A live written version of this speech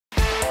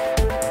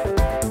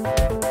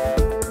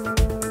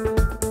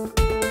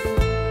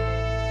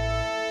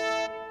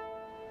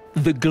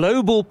The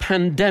global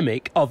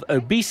pandemic of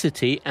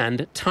obesity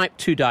and type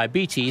 2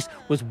 diabetes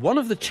was one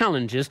of the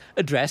challenges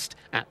addressed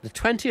at the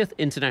 20th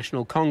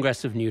International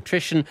Congress of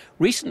Nutrition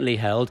recently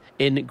held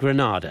in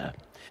Granada.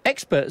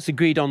 Experts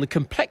agreed on the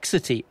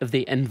complexity of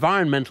the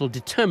environmental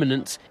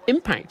determinants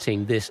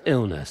impacting this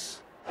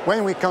illness.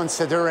 When we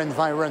consider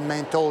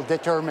environmental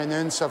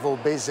determinants of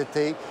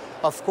obesity,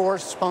 of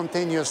course,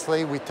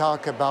 spontaneously we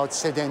talk about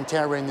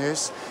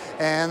sedentariness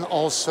and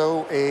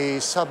also a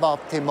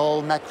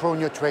suboptimal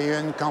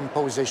macronutrient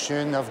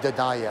composition of the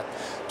diet.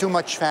 Too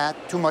much fat,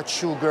 too much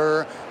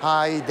sugar,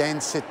 high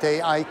density,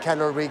 high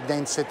caloric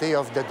density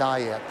of the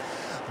diet.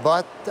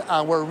 But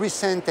our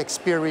recent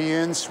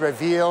experience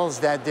reveals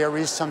that there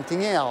is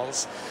something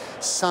else,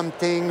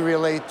 something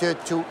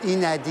related to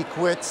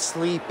inadequate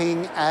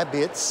sleeping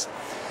habits,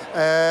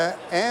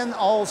 and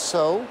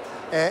also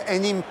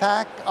an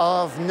impact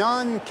of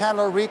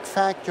non-caloric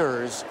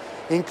factors,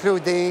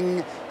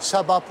 including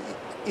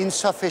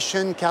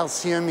insufficient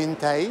calcium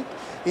intake,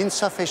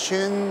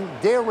 insufficient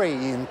dairy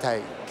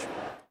intake.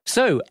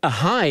 So, a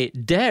high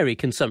dairy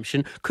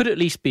consumption could at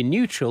least be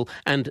neutral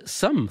and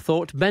some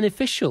thought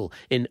beneficial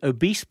in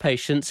obese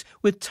patients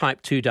with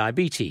type 2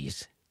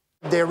 diabetes.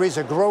 There is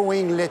a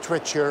growing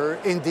literature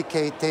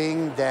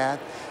indicating that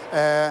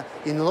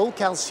in low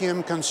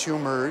calcium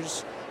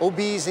consumers,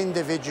 obese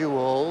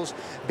individuals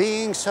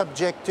being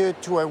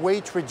subjected to a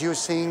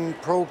weight-reducing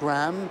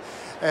program,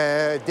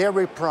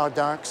 dairy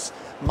products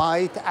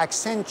might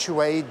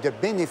accentuate the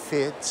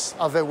benefits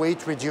of a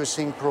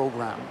weight-reducing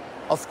program.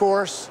 Of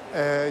course,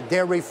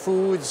 dairy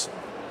foods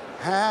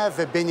have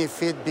a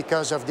benefit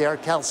because of their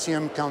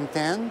calcium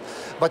content,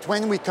 but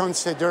when we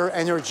consider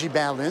energy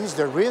balance,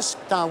 the risk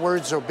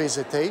towards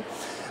obesity,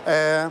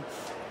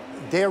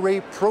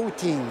 dairy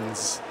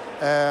proteins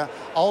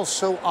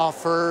also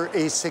offer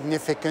a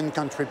significant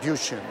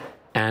contribution.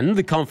 And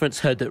the conference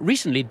heard that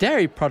recently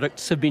dairy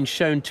products have been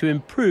shown to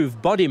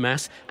improve body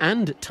mass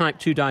and type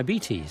 2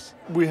 diabetes.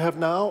 We have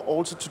now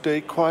also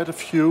today quite a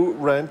few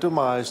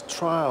randomized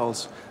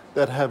trials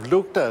that have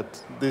looked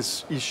at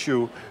this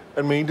issue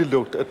and mainly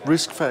looked at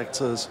risk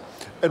factors.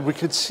 And we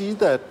can see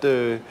that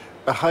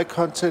a high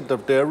content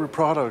of dairy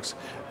products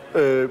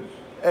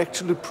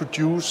actually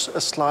produce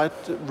a slight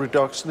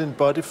reduction in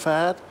body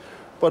fat,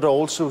 but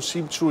also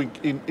seem to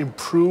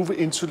improve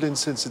insulin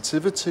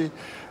sensitivity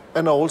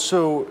and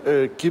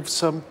also give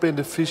some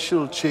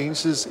beneficial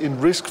changes in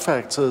risk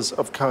factors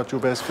of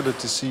cardiovascular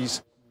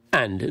disease.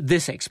 And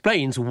this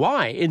explains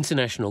why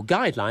international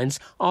guidelines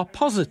are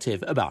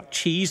positive about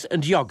cheese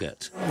and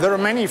yogurt. There are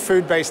many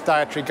food-based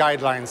dietary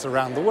guidelines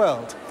around the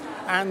world,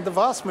 and the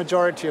vast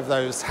majority of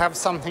those have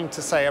something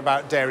to say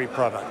about dairy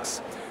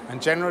products.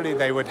 And generally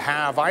they would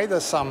have either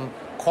some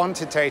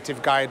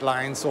quantitative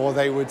guidelines, or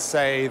they would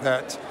say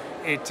that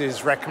it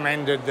is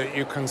recommended that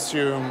you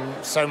consume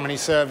so many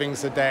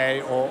servings a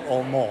day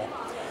or more.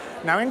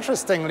 Now,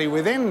 interestingly,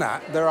 within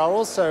that, there are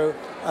also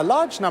a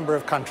large number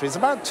of countries,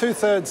 about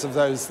 2/3 of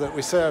those that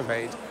we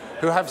surveyed,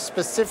 who have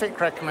specific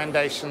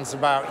recommendations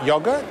about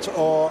yogurt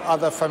or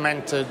other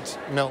fermented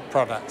milk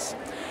products.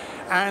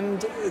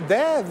 And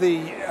there, the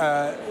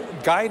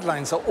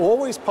guidelines are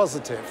always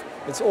positive.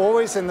 It's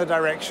always in the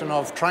direction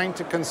of trying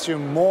to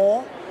consume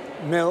more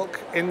milk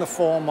in the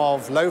form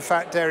of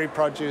low-fat dairy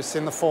produce,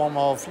 in the form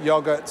of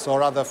yogurts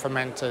or other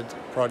fermented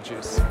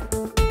produce.